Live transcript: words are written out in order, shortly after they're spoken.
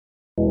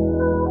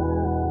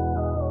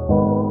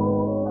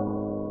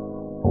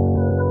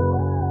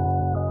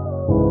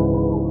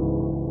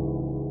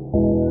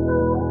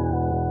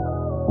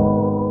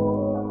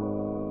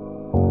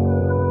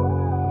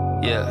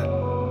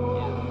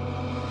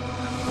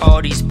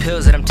All these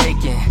pills that I'm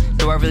taking,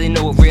 do I really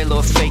know what real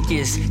or fake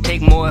is?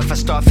 Take more if I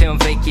start feeling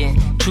vacant.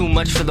 Too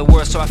much for the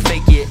world, so I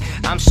fake it.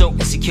 I'm so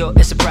insecure,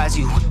 it surprised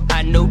you.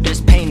 I know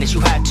there's pain that you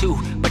had too,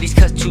 but these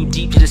cuts too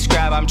deep to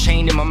describe. I'm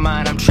chained in my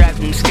mind, I'm trapped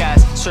in the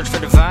skies. Search for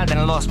divine, then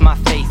I lost my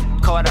faith.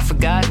 Caught out for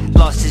God,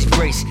 lost his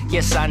grace.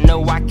 Yes, I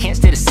know I can't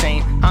stay the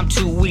same. I'm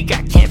too weak,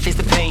 I can't face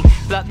the pain.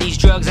 Without these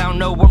drugs, I don't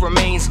know what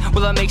remains.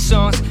 Will I make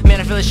songs? Man,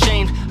 I feel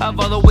ashamed of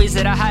all the ways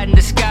that I hide in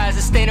disguise.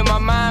 A stain in my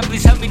mind,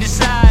 please help me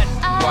decide.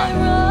 I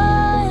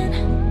run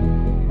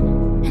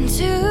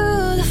into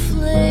the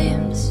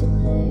flames,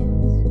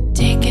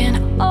 taking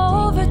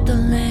over the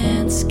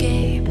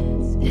landscape.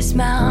 This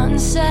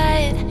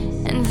mountainside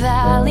and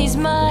valley's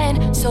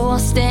mine, so I'll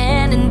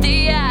stand in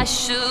the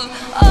ash of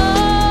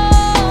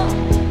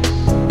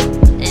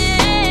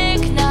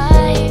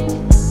ignite.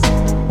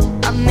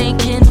 I'm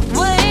making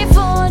way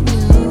for a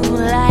new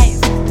life.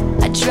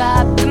 I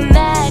drop the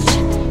match,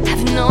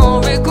 have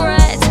no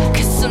regrets,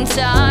 'cause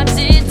sometimes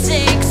it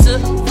takes a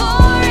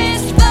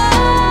forest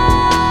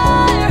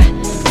fire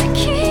to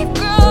keep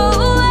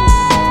growing.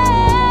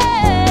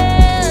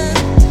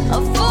 A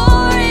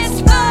forest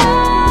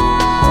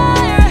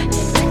fire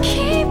to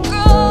keep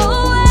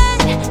growing.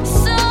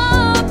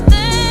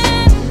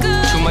 Something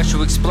good. Too much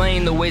to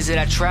explain the ways that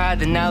I tried.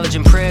 The knowledge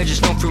and prayer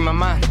just don't free my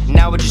mind.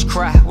 Now I just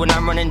cry when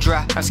I'm running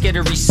dry. I'm scared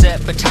to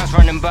reset, but time's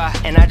running by,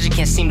 and I just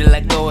can't seem to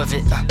let go of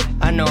it.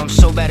 I know I'm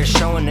so bad at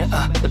showing it.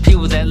 The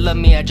people that love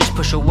me, I just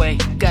push away.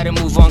 Gotta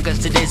move on, 'cause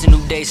today's a new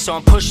day. So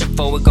I'm pushing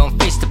forward, gonna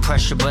face the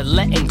pressure. But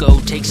letting go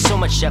takes so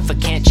much effort.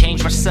 Can't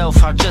change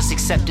myself, I'll just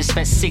accept it.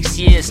 Spent 6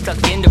 years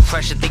stuck in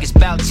depression. Think it's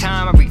about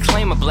time I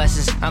reclaim my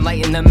blessings. I'm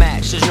lighting the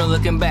match, there's no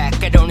looking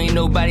back. I don't need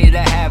nobody to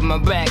have my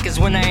back, 'cause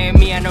when I am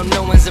me, I know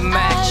no one's a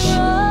match. I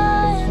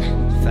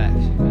run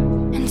Facts.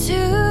 into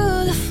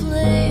the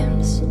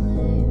flames,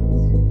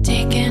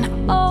 taking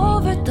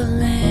over the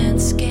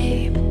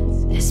landscape.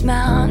 This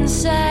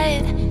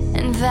mountainside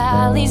and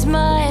valley's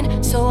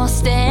mine, so I'll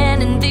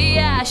stand in the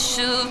ash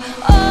of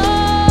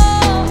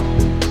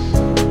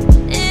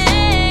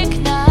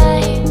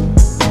ignite.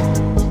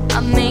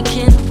 I'm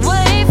making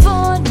way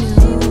for a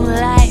new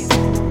life.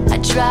 I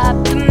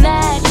drop the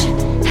match,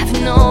 have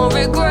no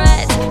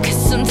regrets, 'cause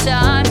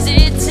sometimes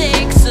it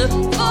takes a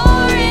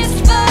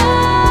forest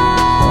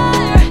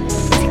fire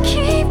to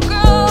keep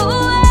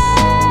growing.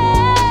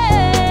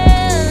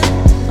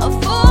 A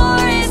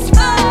forest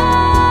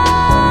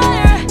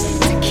fire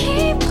to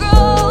keep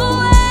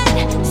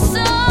growing.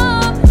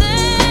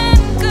 Something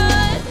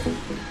good.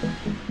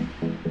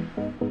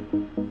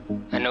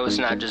 I know it's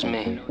not just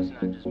me.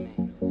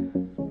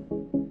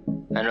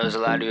 I know there's a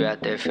lot of you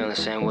out there feeling the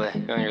same way.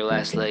 You're on your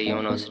last leg, you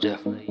don't know what to do.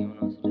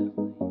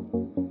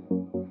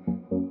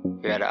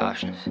 You're out of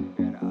options.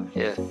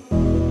 Yeah.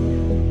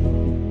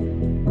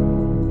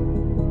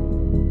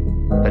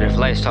 But if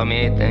life's taught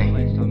me anything,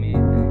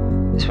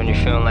 it's when you're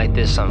feeling like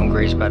this, something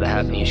great's about to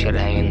happen, you just gotta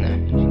hang in there.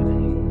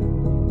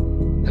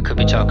 I could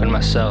be talking to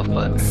myself,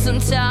 but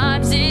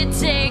Sometimes it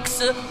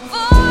takes a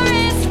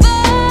forest fire